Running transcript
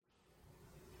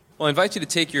Well, I invite you to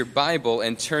take your Bible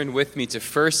and turn with me to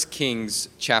 1 Kings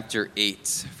chapter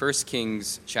 8. 1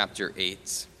 Kings chapter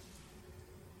 8.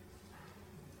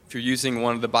 If you're using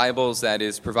one of the Bibles that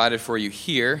is provided for you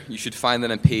here, you should find that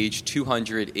on page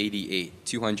 288.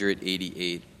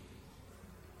 288.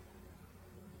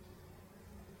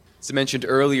 As I mentioned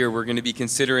earlier, we're going to be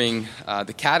considering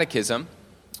the Catechism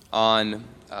on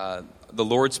the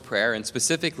Lord's Prayer, and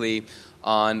specifically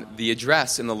on the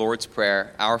address in the Lord's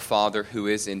Prayer, Our Father who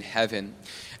is in heaven.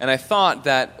 And I thought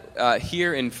that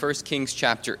here in 1 Kings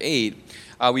chapter 8,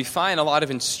 we find a lot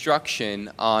of instruction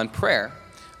on prayer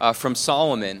from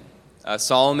Solomon.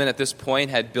 Solomon at this point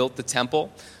had built the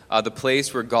temple, the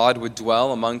place where God would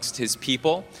dwell amongst his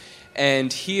people.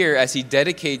 And here, as he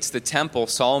dedicates the temple,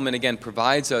 Solomon again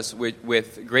provides us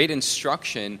with great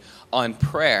instruction on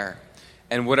prayer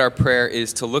and what our prayer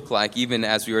is to look like, even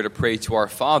as we are to pray to our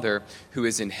Father who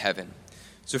is in heaven.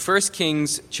 So 1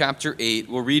 Kings chapter 8,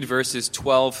 we'll read verses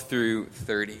 12 through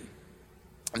 30.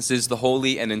 This is the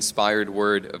holy and inspired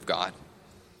word of God.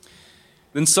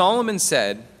 Then Solomon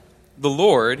said, "The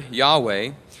Lord,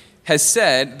 Yahweh, has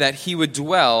said that he would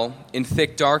dwell in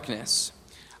thick darkness.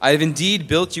 I have indeed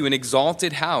built you an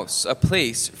exalted house, a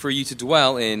place for you to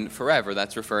dwell in forever."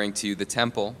 That's referring to the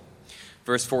temple.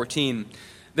 Verse 14,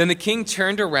 "Then the king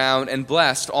turned around and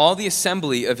blessed all the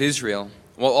assembly of Israel,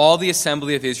 while all the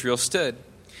assembly of Israel stood.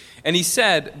 And he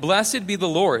said, 'Blessed be the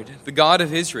Lord, the God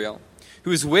of Israel,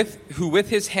 who with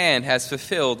his hand has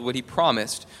fulfilled what he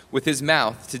promised with his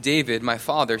mouth to David my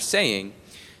father, saying,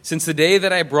 Since the day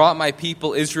that I brought my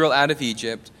people Israel out of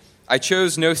Egypt, I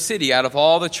chose no city out of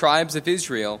all the tribes of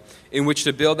Israel in which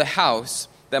to build a house,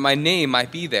 that my name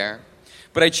might be there.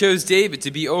 But I chose David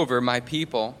to be over my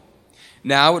people.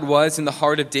 Now it was in the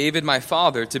heart of David my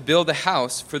father to build a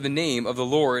house for the name of the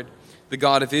Lord, the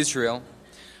God of Israel.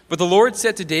 But the Lord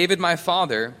said to David my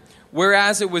father,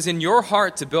 Whereas it was in your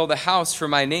heart to build a house for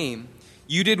my name,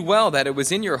 you did well that it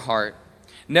was in your heart.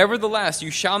 Nevertheless,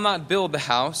 you shall not build the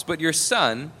house, but your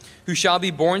son, who shall be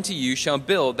born to you, shall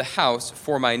build the house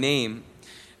for my name.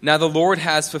 Now the Lord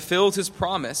has fulfilled his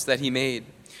promise that he made.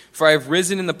 For I have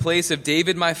risen in the place of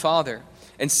David my father,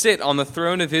 and sit on the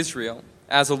throne of Israel,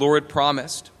 as the Lord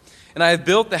promised. And I have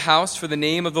built the house for the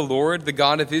name of the Lord, the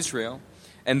God of Israel.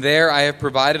 And there I have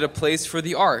provided a place for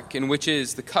the ark, in which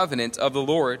is the covenant of the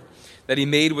Lord, that he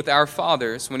made with our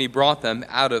fathers when he brought them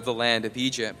out of the land of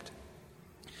Egypt.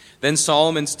 Then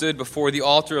Solomon stood before the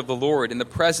altar of the Lord in the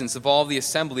presence of all the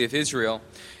assembly of Israel,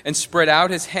 and spread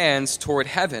out his hands toward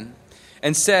heaven,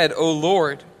 and said, O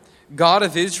Lord, God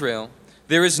of Israel,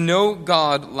 there is no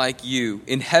God like you,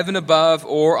 in heaven above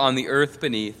or on the earth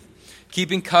beneath,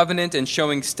 keeping covenant and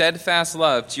showing steadfast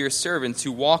love to your servants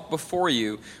who walk before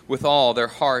you with all their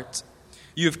heart.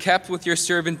 You have kept with your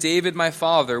servant David my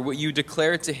father what you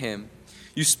declared to him.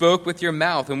 You spoke with your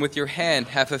mouth, and with your hand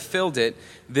have fulfilled it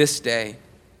this day.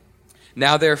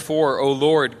 Now therefore, O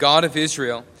Lord, God of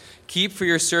Israel, keep for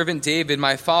your servant David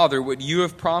my father what you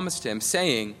have promised him,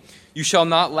 saying, You shall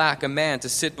not lack a man to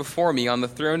sit before me on the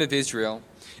throne of Israel,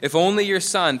 if only your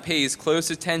son pays close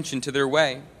attention to their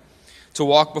way, to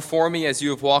walk before me as you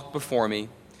have walked before me.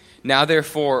 Now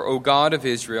therefore, O God of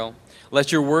Israel,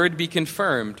 let your word be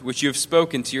confirmed, which you have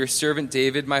spoken to your servant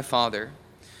David my father.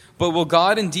 But will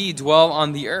God indeed dwell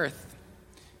on the earth?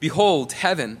 Behold,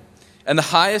 heaven, and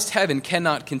the highest heaven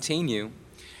cannot contain you.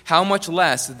 How much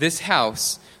less this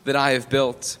house that I have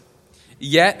built?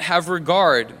 Yet have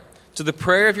regard to the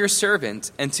prayer of your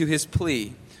servant and to his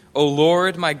plea, O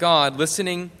Lord my God,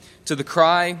 listening to the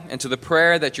cry and to the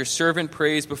prayer that your servant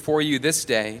prays before you this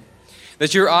day,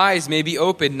 that your eyes may be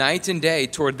open night and day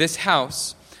toward this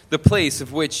house, the place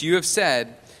of which you have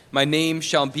said, My name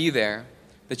shall be there,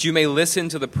 that you may listen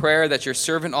to the prayer that your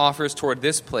servant offers toward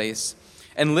this place,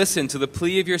 and listen to the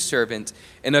plea of your servant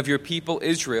and of your people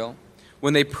Israel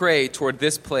when they pray toward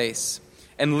this place,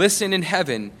 and listen in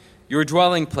heaven, your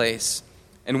dwelling place,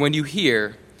 and when you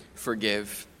hear,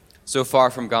 forgive." So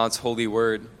far from God's holy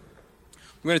word.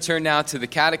 We're going to turn now to the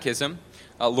Catechism,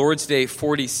 Lord's Day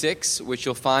 46, which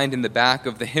you'll find in the back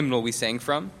of the hymnal we sang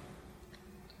from.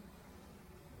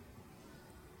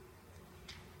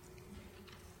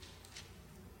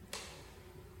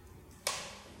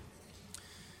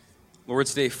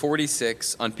 Lord's Day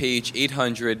 46 on page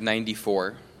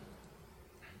 894.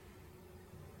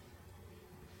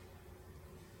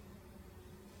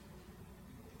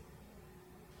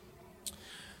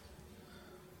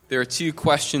 There are two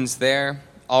questions there.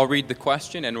 I'll read the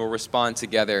question and we'll respond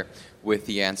together with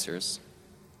the answers.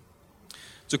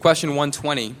 So question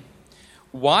 120.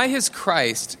 Why has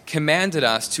Christ commanded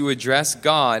us to address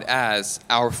God as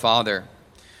our Father?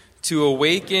 to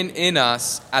awaken in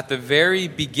us at the very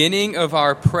beginning of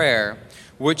our prayer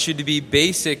what should be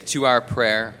basic to our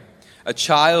prayer, a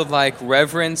childlike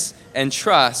reverence and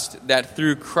trust that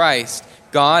through Christ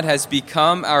God has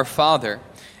become our Father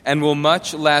and will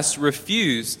much less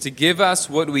refuse to give us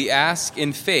what we ask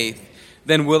in faith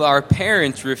than will our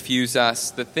parents refuse us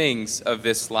the things of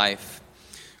this life.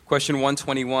 Question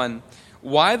 121,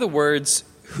 why the words,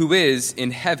 "who is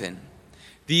in heaven"?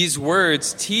 These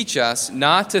words teach us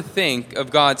not to think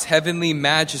of God's heavenly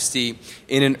majesty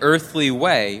in an earthly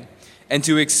way and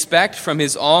to expect from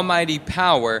his almighty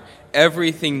power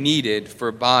everything needed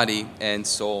for body and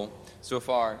soul. So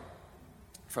far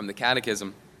from the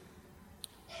Catechism.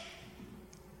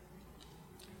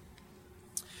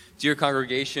 Dear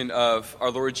congregation of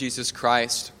our Lord Jesus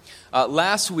Christ,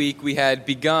 last week we had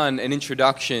begun an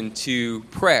introduction to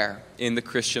prayer in the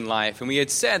Christian life. And we had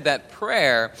said that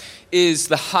prayer is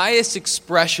the highest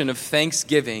expression of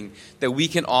thanksgiving that we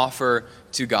can offer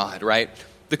to God, right?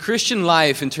 The Christian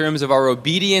life, in terms of our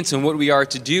obedience and what we are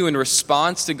to do in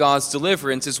response to God's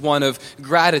deliverance, is one of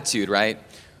gratitude, right?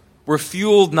 We're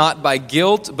fueled not by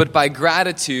guilt, but by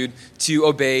gratitude to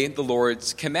obey the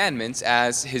Lord's commandments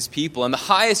as his people. And the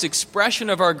highest expression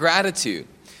of our gratitude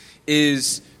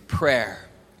is prayer.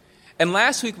 And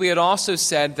last week we had also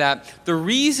said that the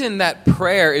reason that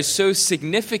prayer is so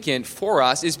significant for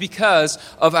us is because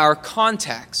of our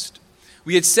context.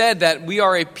 We had said that we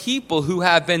are a people who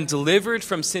have been delivered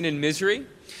from sin and misery,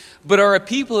 but are a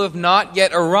people who have not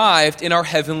yet arrived in our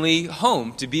heavenly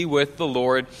home to be with the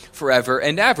Lord forever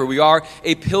and ever. We are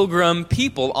a pilgrim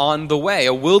people on the way,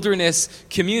 a wilderness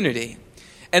community.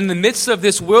 And in the midst of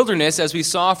this wilderness, as we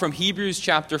saw from Hebrews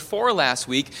chapter 4 last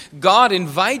week, God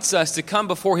invites us to come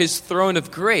before his throne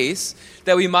of grace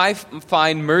that we might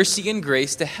find mercy and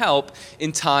grace to help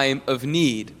in time of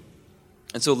need.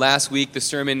 And so last week the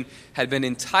sermon had been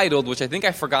entitled, which I think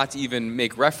I forgot to even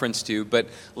make reference to, but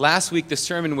last week the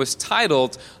sermon was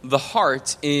titled, "The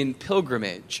Heart in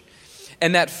Pilgrimage."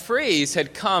 And that phrase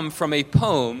had come from a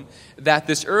poem that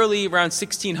this early, around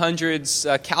 1600s,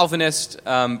 Calvinist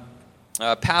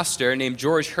pastor named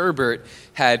George Herbert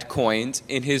had coined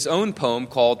in his own poem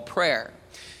called Prayer.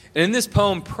 And in this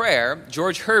poem, Prayer,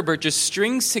 George Herbert just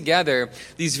strings together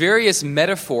these various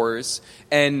metaphors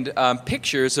and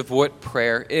pictures of what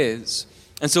prayer is.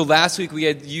 And so last week we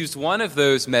had used one of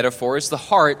those metaphors, the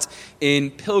heart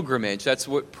in pilgrimage. That's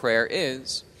what prayer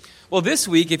is. Well, this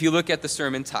week, if you look at the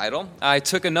sermon title, I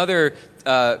took another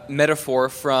metaphor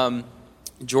from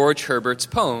George Herbert's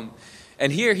poem.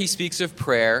 And here he speaks of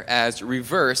prayer as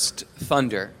reversed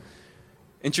thunder.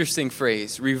 Interesting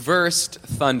phrase, reversed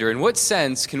thunder. In what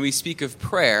sense can we speak of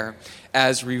prayer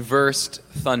as reversed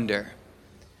thunder?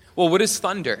 Well, what is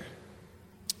thunder?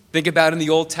 Think about in the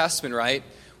Old Testament, right?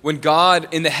 When God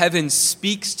in the heavens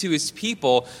speaks to his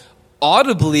people,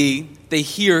 audibly they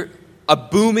hear a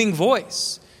booming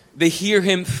voice. They hear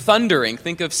him thundering.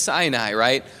 Think of Sinai,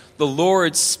 right? The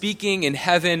Lord speaking in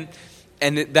heaven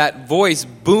and that voice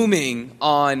booming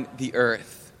on the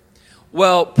earth.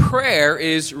 Well, prayer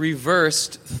is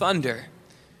reversed thunder,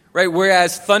 right?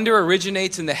 Whereas thunder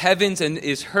originates in the heavens and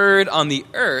is heard on the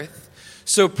earth,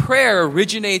 so prayer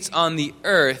originates on the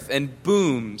earth and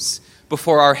booms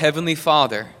before our Heavenly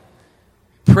Father.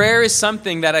 Prayer is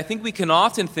something that I think we can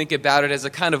often think about it as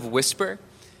a kind of whisper.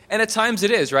 And at times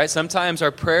it is, right? Sometimes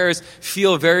our prayers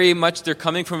feel very much they're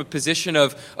coming from a position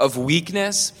of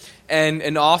weakness.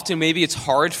 And often maybe it's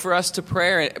hard for us to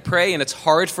pray and it's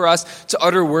hard for us to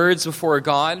utter words before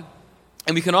God.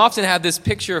 And we can often have this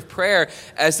picture of prayer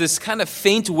as this kind of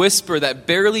faint whisper that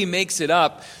barely makes it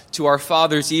up to our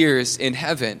Father's ears in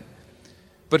heaven.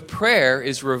 But prayer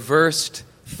is reversed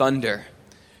thunder.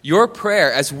 Your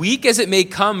prayer, as weak as it may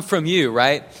come from you,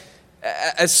 right?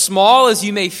 As small as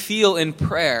you may feel in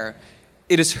prayer,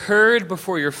 it is heard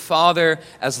before your Father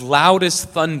as loud as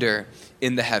thunder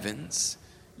in the heavens.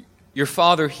 Your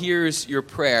Father hears your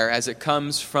prayer as it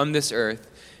comes from this earth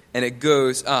and it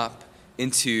goes up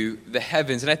into the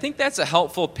heavens. And I think that's a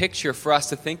helpful picture for us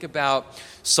to think about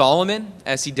Solomon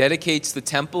as he dedicates the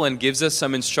temple and gives us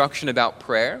some instruction about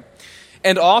prayer,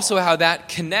 and also how that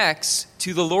connects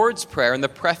to the Lord's Prayer and the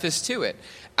preface to it.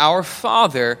 Our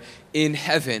Father in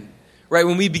heaven. Right,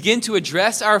 when we begin to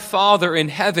address our Father in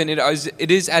heaven,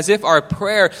 it is as if our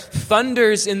prayer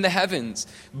thunders in the heavens,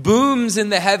 booms in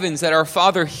the heavens, that our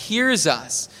Father hears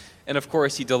us. And of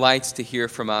course, he delights to hear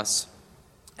from us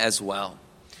as well.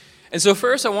 And so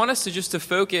first, I want us to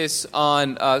focus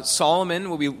on Solomon,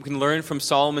 what we can learn from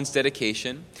Solomon's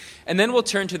dedication. And then we'll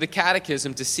turn to the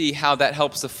Catechism to see how that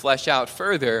helps to flesh out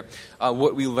further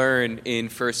what we learn in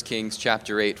 1 Kings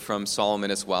chapter 8 from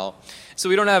Solomon as well. So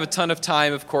we don't have a ton of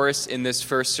time, of course, in this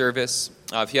first service.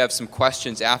 If you have some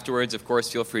questions afterwards, of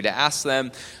course, feel free to ask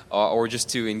them or just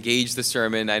to engage the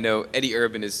sermon. I know Eddie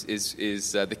Urban is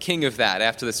the king of that.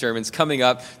 After the sermon's coming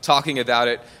up, talking about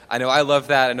it. I know I love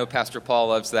that. I know Pastor Paul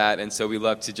loves that. And so we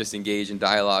love to just engage in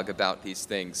dialogue about these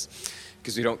things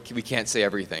because we can't say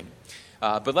everything.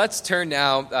 But let's turn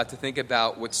now to think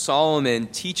about what Solomon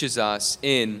teaches us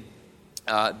in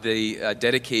the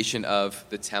dedication of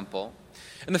the temple.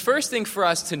 And the first thing for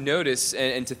us to notice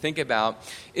and to think about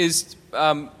is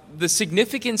the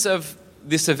significance of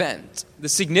this event, the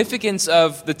significance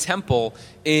of the temple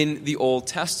in the Old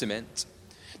Testament.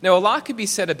 Now, a lot could be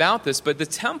said about this, but the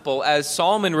temple, as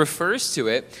Solomon refers to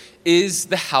it, is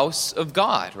the house of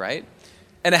God, right?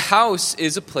 And a house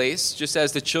is a place, just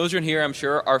as the children here, I'm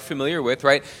sure, are familiar with,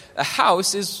 right? A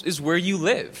house is where you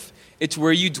live. It's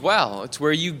where you dwell. It's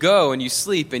where you go and you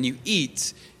sleep and you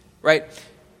eat, right?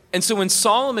 And so when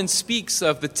Solomon speaks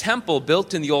of the temple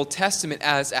built in the Old Testament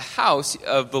as a house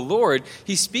of the Lord,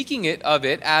 he's speaking of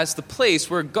it as the place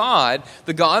where God,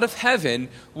 the God of heaven,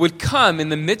 would come in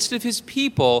the midst of his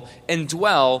people and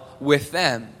dwell with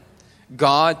them.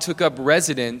 God took up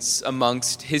residence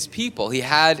amongst his people. He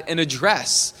had an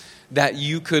address that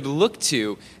you could look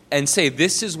to and say,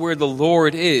 this is where the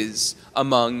Lord is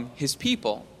among his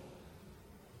people.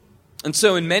 And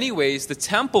so in many ways, the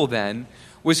temple then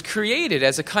was created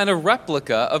as a kind of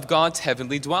replica of God's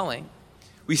heavenly dwelling.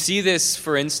 We see this,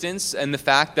 for instance, in the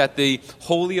fact that the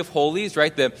Holy of Holies,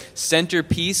 right, the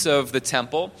centerpiece of the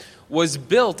temple, was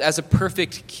built as a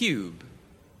perfect cube.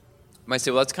 You might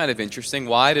say, well, that's kind of interesting.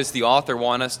 Why does the author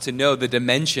want us to know the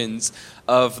dimensions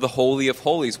of the Holy of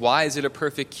Holies? Why is it a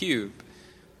perfect cube?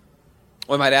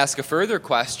 Well, I might ask a further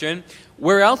question.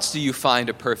 Where else do you find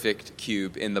a perfect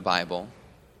cube in the Bible?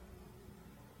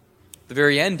 The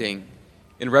very ending.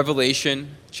 In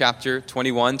Revelation chapter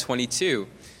 21, 22,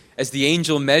 as the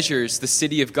angel measures the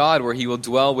city of God where he will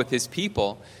dwell with his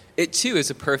people, it too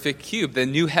is a perfect cube. The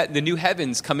new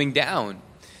heavens coming down,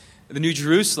 the new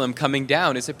Jerusalem coming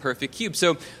down is a perfect cube.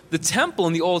 So the temple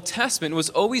in the Old Testament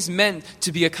was always meant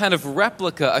to be a kind of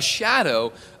replica, a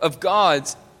shadow of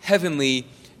God's heavenly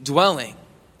dwelling.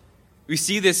 We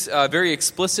see this very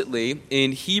explicitly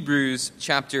in Hebrews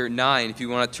chapter 9. If you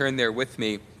want to turn there with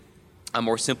me,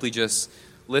 or simply just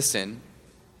listen.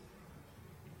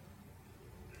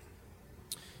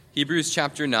 Hebrews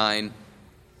chapter 9,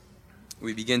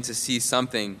 we begin to see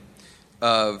something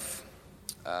of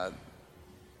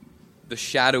the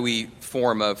shadowy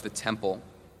form of the temple.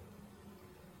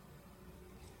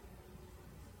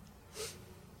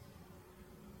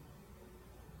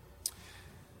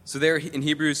 So there in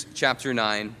Hebrews chapter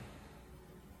 9,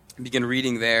 begin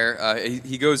reading there.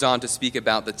 He goes on to speak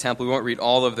about the temple. We won't read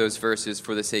all of those verses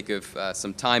for the sake of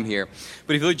some time here.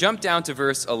 But if you jump down to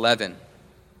verse 11,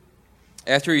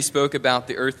 after he spoke about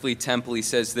the earthly temple, he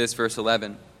says this, verse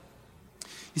 11.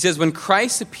 He says, when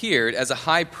Christ appeared as a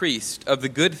high priest of the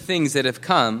good things that have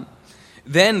come,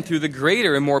 then through the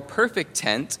greater and more perfect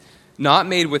tent, not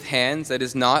made with hands, that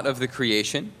is not of the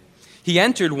creation, he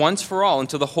entered once for all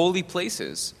into the holy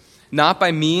places, not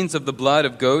by means of the blood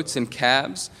of goats and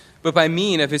calves, but by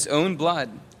means of his own blood,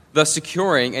 thus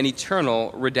securing an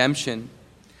eternal redemption.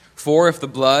 For if the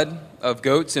blood of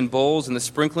goats and bulls and the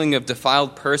sprinkling of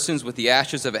defiled persons with the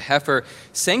ashes of a heifer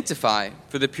sanctify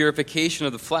for the purification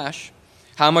of the flesh,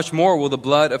 how much more will the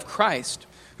blood of Christ,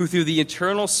 who through the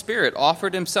eternal Spirit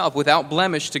offered himself without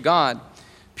blemish to God,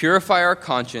 purify our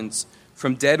conscience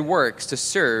from dead works to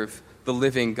serve the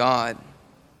living God?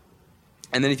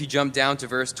 And then if you jump down to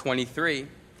verse 23,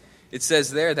 it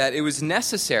says there that it was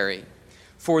necessary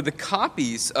for the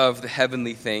copies of the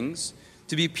heavenly things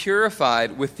to be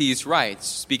purified with these rites,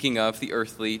 speaking of the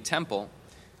earthly temple,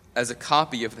 as a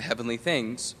copy of the heavenly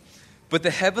things, but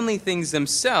the heavenly things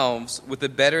themselves with a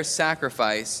better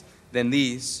sacrifice than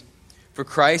these. For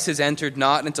Christ has entered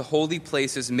not into holy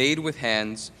places made with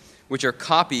hands, which are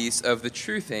copies of the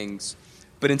true things,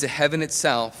 but into heaven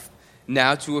itself,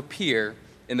 now to appear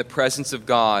in the presence of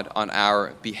God on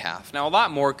our behalf. Now, a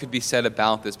lot more could be said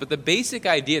about this, but the basic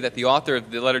idea that the author of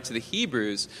the letter to the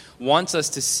Hebrews wants us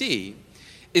to see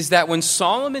is that when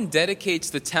Solomon dedicates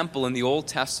the temple in the Old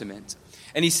Testament,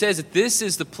 and he says that this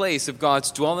is the place of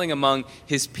God's dwelling among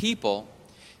his people,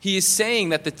 he is saying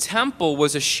that the temple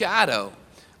was a shadow,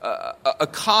 a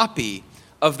copy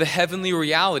of the heavenly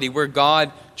reality where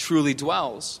God truly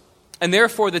dwells. And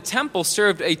therefore, the temple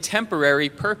served a temporary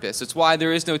purpose. It's why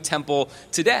there is no temple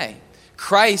today.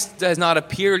 Christ has not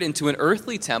appeared into an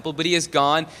earthly temple, but he has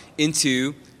gone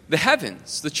into the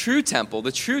heavens, the true temple,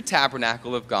 the true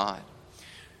tabernacle of God.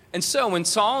 And so when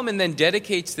Solomon then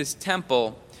dedicates this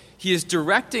temple, he is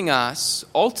directing us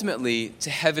ultimately to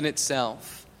heaven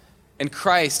itself. And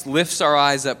Christ lifts our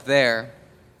eyes up there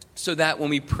so that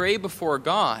when we pray before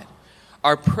God,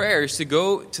 our prayer is to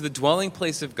go to the dwelling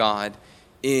place of God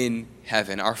in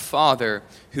heaven, our Father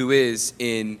who is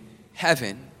in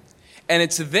heaven. And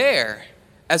it's there,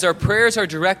 as our prayers are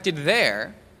directed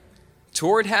there,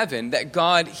 toward heaven, that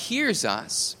God hears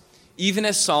us, even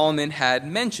as Solomon had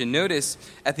mentioned. Notice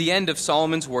at the end of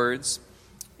Solomon's words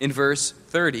in verse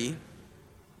 30,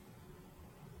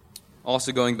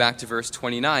 also going back to verse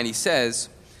 29, he says,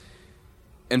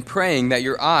 "And praying that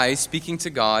your eyes, speaking to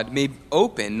God, may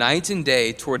open night and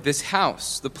day toward this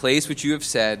house, the place which you have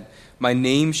said, my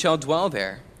name shall dwell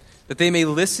there, that they may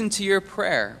listen to your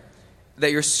prayer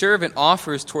that your servant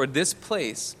offers toward this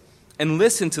place, and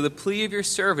listen to the plea of your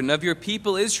servant, of your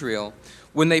people Israel,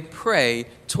 when they pray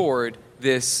toward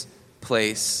this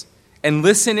place. And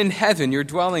listen in heaven, your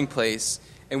dwelling place,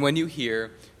 and when you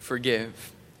hear,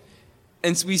 forgive."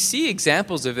 And so we see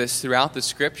examples of this throughout the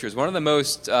Scriptures. One of the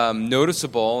most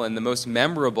noticeable and the most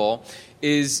memorable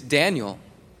is Daniel.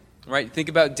 Right? Think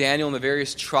about Daniel and the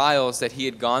various trials that he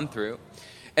had gone through.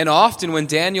 And often when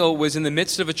Daniel was in the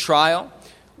midst of a trial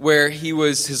where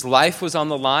his life was on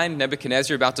the line,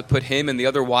 Nebuchadnezzar about to put him and the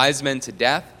other wise men to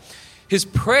death, his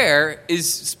prayer is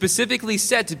specifically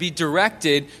said to be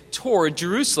directed toward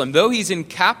Jerusalem. Though he's a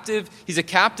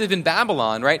captive in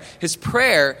Babylon, right? His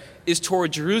prayer is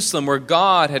toward Jerusalem, where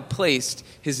God had placed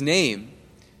his name.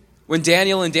 When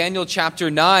Daniel in Daniel chapter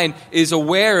 9 is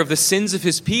aware of the sins of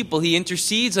his people, he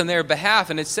intercedes on their behalf,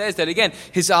 and it says that, again,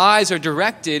 his eyes are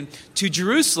directed to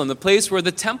Jerusalem, the place where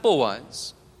the temple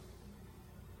was.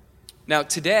 Now,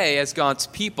 today, as God's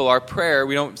people, our prayer,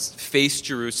 we don't face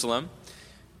Jerusalem.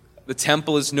 The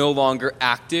temple is no longer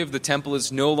active. The temple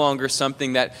is no longer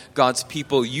something that God's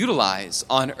people utilize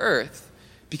on earth,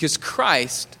 because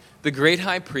Christ, the great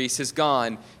high priest, has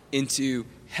gone into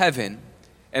heaven.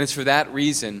 And it's for that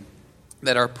reason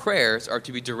that our prayers are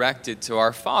to be directed to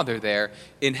our Father there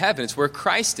in heaven. It's where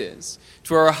Christ is.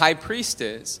 It's where our high priest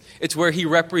is. It's where he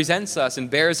represents us and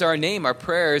bears our name. Our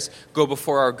prayers go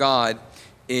before our God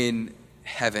in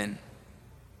heaven.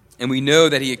 And we know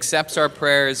that he accepts our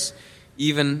prayers,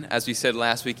 even, as we said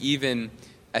last week, even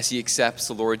as he accepts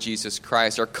the Lord Jesus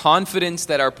Christ. Our confidence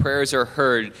that our prayers are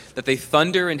heard, that they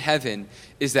thunder in heaven,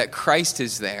 is that Christ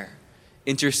is there,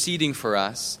 interceding for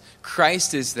us.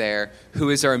 Christ is there,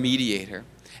 who is our mediator.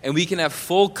 And we can have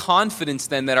full confidence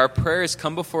then that our prayers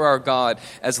come before our God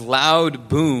as loud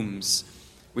booms,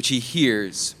 which he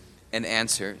hears and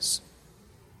answers.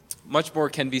 Much more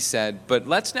can be said, but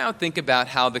let's now think about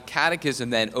how the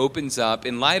Catechism then opens up,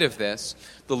 in light of this,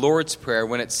 the Lord's Prayer,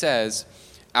 when it says,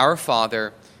 "Our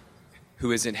Father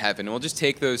who is in heaven." And we'll just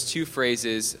take those two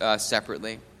phrases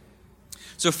separately.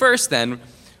 So first then,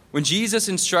 when Jesus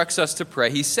instructs us to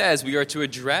pray, he says we are to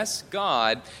address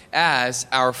God as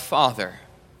our Father.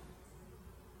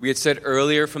 We had said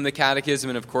earlier from the Catechism,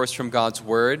 and of course from God's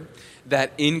Word,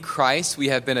 that in Christ we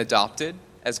have been adopted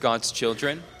as God's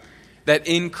children. That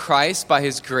in Christ, by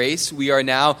his grace, we are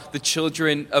now the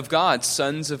children of God,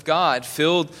 sons of God,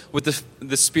 filled with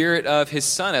the Spirit of his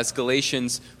Son, as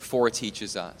Galatians 4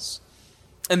 teaches us.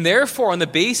 And therefore, on the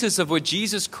basis of what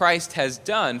Jesus Christ has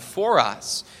done for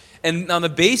us, and on the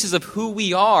basis of who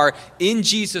we are in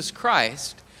Jesus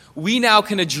Christ, we now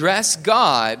can address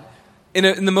God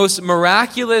in the most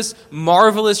miraculous,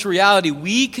 marvelous reality.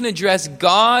 We can address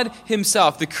God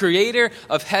himself, the creator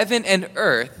of heaven and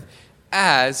earth,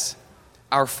 as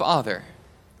our Father.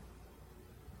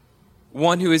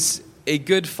 One who is a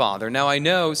good father. Now, I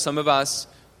know some of us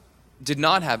did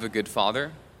not have a good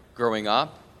father growing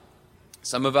up.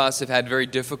 Some of us have had very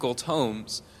difficult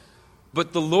homes.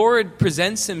 But the Lord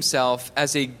presents himself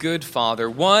as a good father,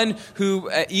 one who,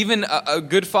 even a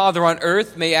good father on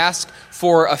earth may ask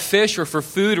for a fish or for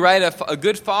food, right? A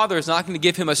good father is not going to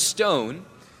give him a stone.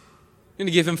 He's going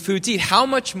to give him food to eat. How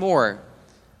much more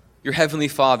your heavenly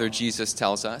Father, Jesus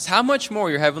tells us? How much more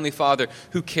your heavenly Father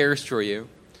who cares for you?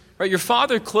 Right? Your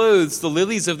Father clothes the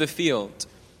lilies of the field.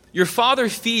 Your Father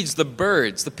feeds the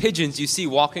birds, the pigeons you see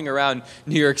walking around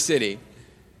New York City.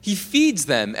 He feeds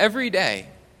them every day.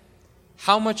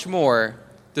 How much more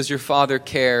does your Father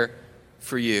care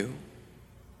for you?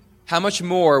 How much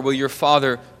more will your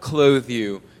Father clothe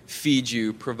you, feed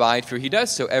you, provide for you? He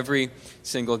does so every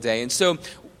single day. And so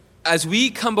as we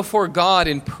come before God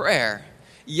in prayer,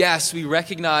 yes, we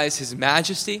recognize his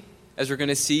majesty. as we're going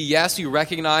to see. Yes, we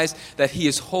recognize that he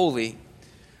is holy.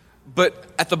 But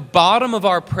at the bottom of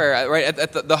our prayer, right,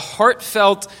 at the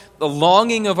heartfelt, the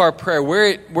longing of our prayer,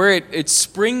 where it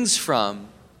springs from,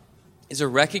 is a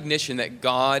recognition that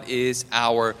God is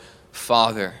our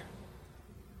Father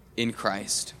in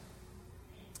Christ.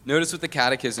 Notice what the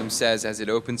Catechism says as it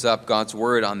opens up God's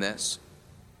word on this.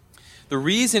 The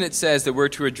reason it says that we're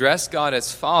to address God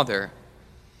as Father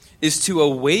is to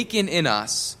awaken in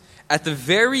us at the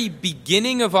very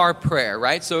beginning of our prayer,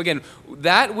 right? So again,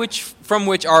 that from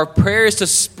which our prayer is to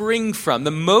spring from,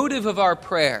 the motive of our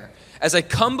prayer, as I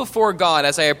come before God,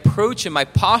 as I approach him, my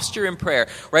posture in prayer,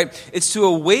 right? It's to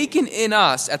awaken in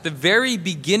us at the very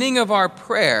beginning of our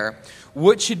prayer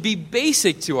what should be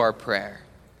basic to our prayer.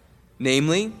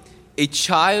 Namely, a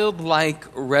childlike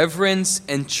reverence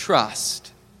and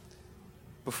trust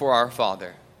before our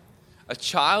Father. A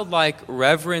childlike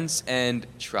reverence and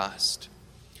trust.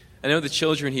 I know the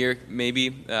children here, maybe,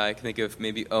 I can think of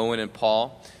maybe Owen and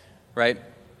Paul, right?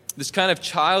 This kind of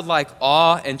childlike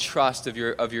awe and trust of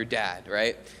your dad,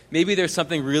 right? Maybe there's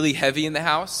something really heavy in the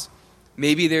house.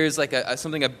 Maybe there's like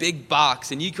a big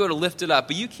box, and you go to lift it up,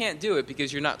 but you can't do it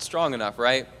because you're not strong enough,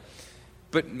 right?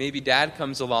 But maybe dad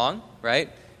comes along, right?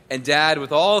 And dad,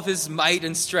 with all of his might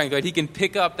and strength, right, he can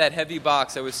pick up that heavy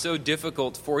box that was so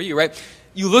difficult for you, right?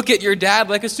 You look at your dad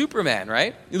like a Superman,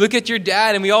 right? You look at your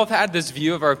dad, and we all have had this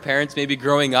view of our parents maybe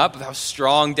growing up, of how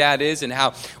strong dad is and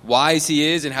how wise he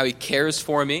is and how he cares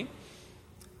for me.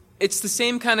 It's the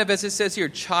same kind of, as it says here,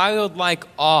 childlike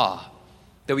awe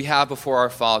that we have before our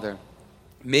Father,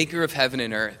 maker of heaven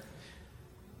and earth.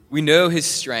 We know his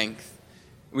strength.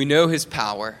 We know his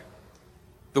power.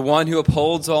 The one who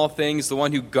upholds all things, the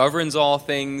one who governs all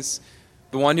things,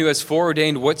 the one who has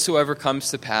foreordained whatsoever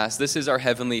comes to pass. This is our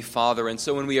heavenly Father. And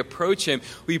so when we approach him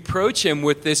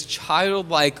with this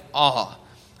childlike awe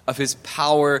of his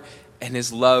power and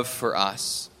his love for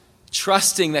us,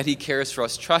 trusting that he cares for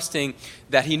us, trusting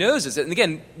that he knows us. And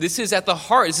again, this is at the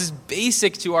heart, this is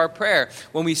basic to our prayer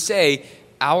when we say,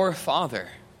 our Father,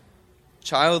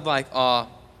 childlike awe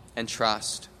and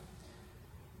trust.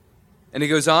 And it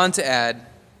goes on to add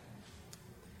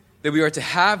that we are to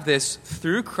have this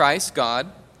through Christ, God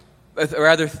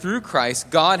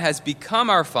has become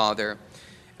our Father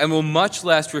and will much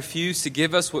less refuse to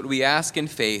give us what we ask in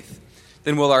faith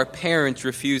than will our parents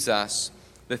refuse us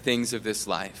the things of this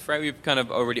life. Right? We've kind of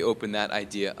already opened that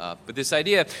idea up. But this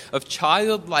idea of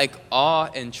childlike awe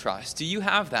and trust, do you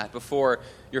have that before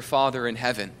your Father in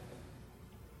heaven?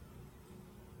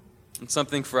 It's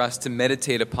something for us to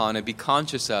meditate upon and be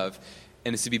conscious of,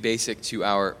 and it's to be basic to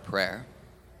our prayer.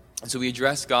 And so we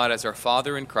address God as our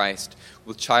Father in Christ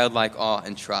with childlike awe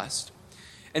and trust.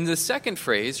 And the second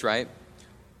phrase, right,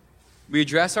 we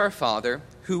address our Father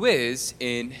who is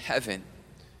in heaven.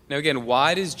 Now again,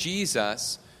 why does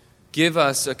Jesus give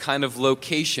us a kind of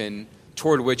location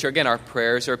toward which, again, our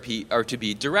prayers are to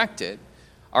be directed?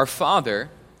 Our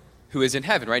Father who is in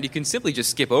heaven, right? You can simply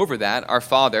just skip over that. Our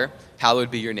Father,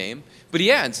 hallowed be your name. But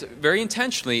he adds, very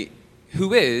intentionally,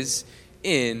 who is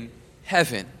in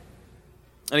heaven.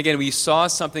 And again, we saw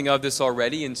something of this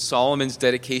already in Solomon's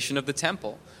dedication of the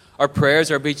temple. Our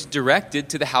prayers are being directed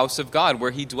to the house of God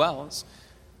where he dwells.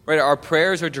 Right? Our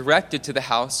prayers are directed to the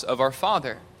house of our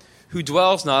Father, who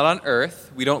dwells not on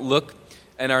earth. We don't look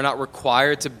and are not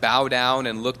required to bow down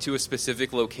and look to a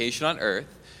specific location on earth.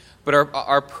 But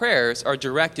our prayers are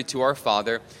directed to our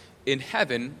Father in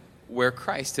heaven where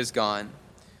Christ has gone.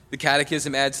 The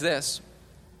Catechism adds this.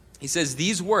 He says,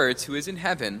 these words, who is in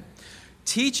heaven,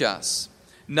 teach us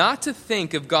not to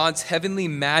think of God's heavenly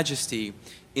majesty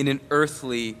in an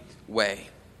earthly way.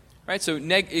 Right? So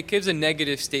it gives a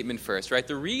negative statement first, right?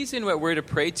 The reason that we're to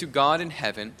pray to God in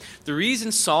heaven, the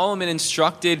reason Solomon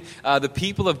instructed the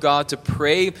people of God to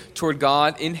pray toward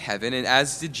God in heaven, and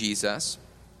as did Jesus,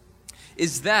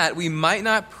 is that we might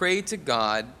not pray to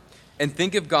God and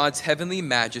think of God's heavenly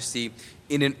majesty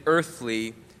in an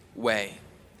earthly way.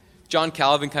 John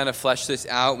Calvin kind of fleshed this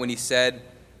out when he said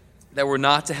that we're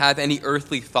not to have any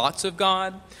earthly thoughts of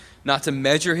God, not to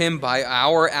measure him by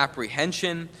our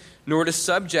apprehension, nor to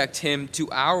subject him to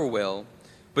our will,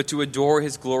 but to adore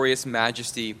his glorious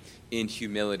majesty in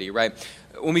humility, right?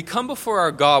 When we come before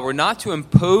our God, we're not to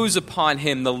impose upon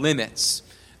him the limits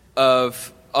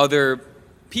of other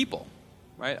people,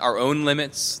 right? Our own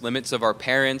limits of our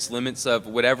parents, limits of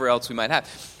whatever else we might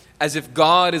have, as if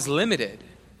God is limited.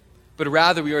 But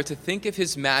rather we are to think of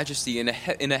his majesty in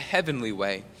a heavenly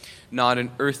way, not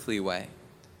an earthly way.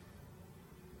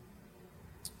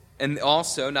 And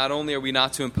also, not only are we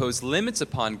not to impose limits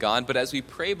upon God, but as we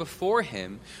pray before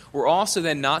him, we're also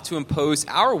then not to impose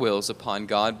our wills upon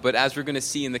God, but as we're going to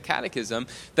see in the Catechism,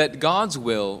 that God's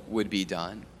will would be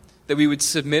done. That we would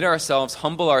submit ourselves,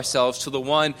 humble ourselves to the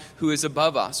one who is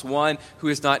above us, one who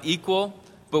is not equal,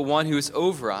 but one who is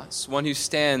over us, one who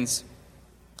stands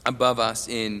above us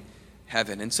in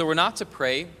heaven. And so we're not to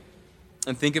pray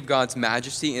and think of God's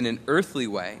majesty in an earthly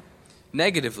way,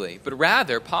 negatively, but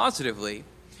rather positively.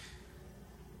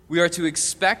 We are to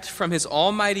expect from his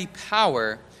almighty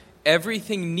power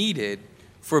everything needed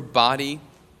for body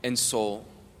and soul.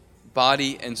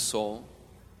 Body and soul.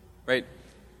 Right?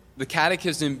 The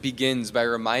Catechism begins by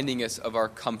reminding us of our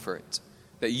comfort,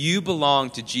 that you belong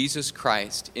to Jesus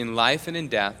Christ in life and in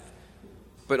death,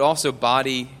 but also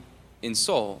body and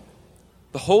soul.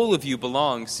 The whole of you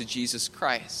belongs to Jesus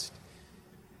Christ.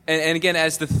 And again,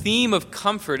 as the theme of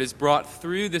comfort is brought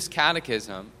through this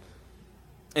catechism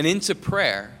and into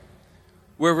prayer,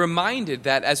 we're reminded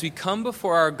that as we come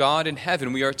before our God in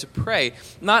heaven, we are to pray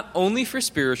not only for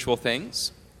spiritual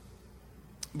things,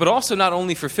 but also not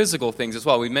only for physical things as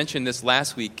well. We mentioned this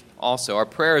last week also. Our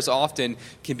prayers often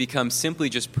can become simply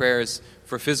just prayers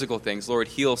for physical things. Lord,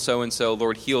 heal so-and-so.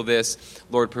 Lord, heal this.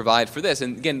 Lord, provide for this.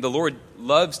 And again, the Lord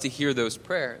loves to hear those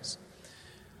prayers.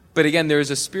 But again, there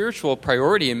is a spiritual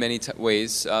priority in many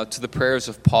ways to the prayers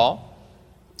of Paul.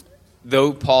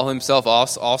 Though Paul himself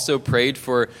also prayed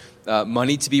for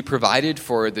money to be provided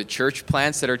for the church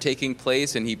plants that are taking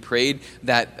place, and he prayed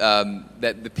that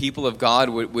that the people of God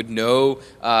would know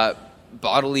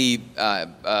bodily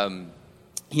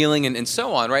healing and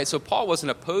so on, right? So Paul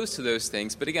wasn't opposed to those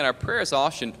things, but again, our prayers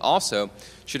also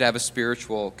should have a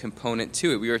spiritual component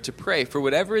to it. We are to pray for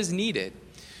whatever is needed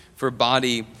for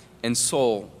body and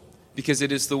soul, because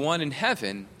it is the one in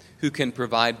heaven who can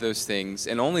provide those things,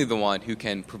 and only the one who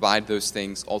can provide those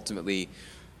things ultimately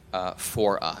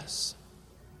for us.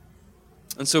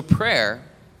 And so prayer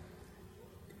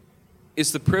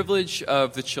is the privilege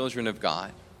of the children of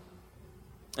God.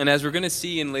 And as we're going to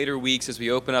see in later weeks as we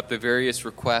open up the various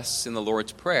requests in the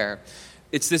Lord's Prayer,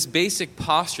 it's this basic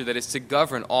posture that is to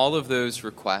govern all of those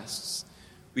requests.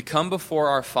 We come before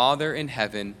our Father in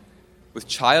heaven with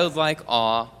childlike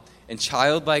awe and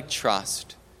childlike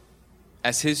trust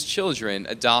as his children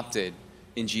adopted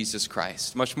in Jesus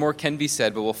Christ. Much more can be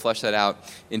said, but we'll flesh that out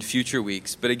in future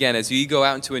weeks. But again, as we go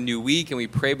out into a new week and we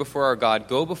pray before our God,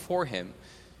 go before him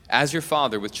as your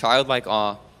Father with childlike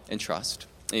awe and trust.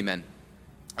 Amen.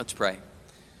 Let's pray.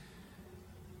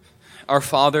 Our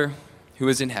Father who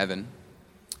is in heaven,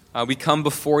 we come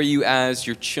before you as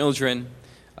your children,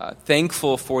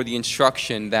 thankful for the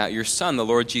instruction that your Son, the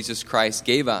Lord Jesus Christ,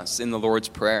 gave us in the Lord's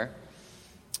Prayer.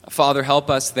 Father, help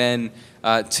us then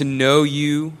to know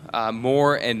you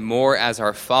more and more as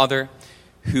our Father,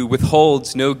 who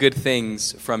withholds no good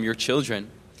things from your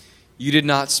children. You did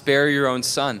not spare your own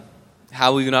Son.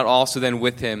 How will you not also then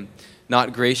with him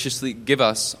not graciously give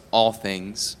us all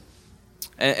things?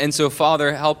 And so,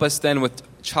 Father, help us then with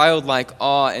childlike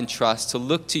awe and trust to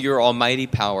look to your almighty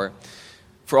power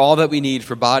for all that we need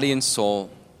for body and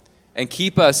soul, and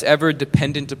keep us ever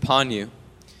dependent upon you.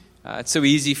 It's so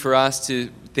easy for us to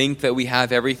think that we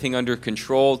have everything under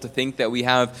control, to think that we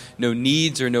have no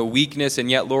needs or no weakness,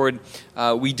 and yet, Lord,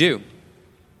 we do.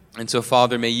 And so,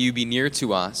 Father, may you be near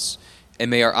to us, and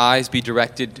may our eyes be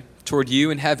directed toward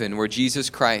you in heaven, where Jesus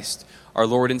Christ, our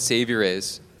Lord and Savior,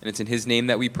 is. And it's in his name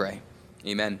that we pray.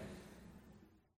 Amen.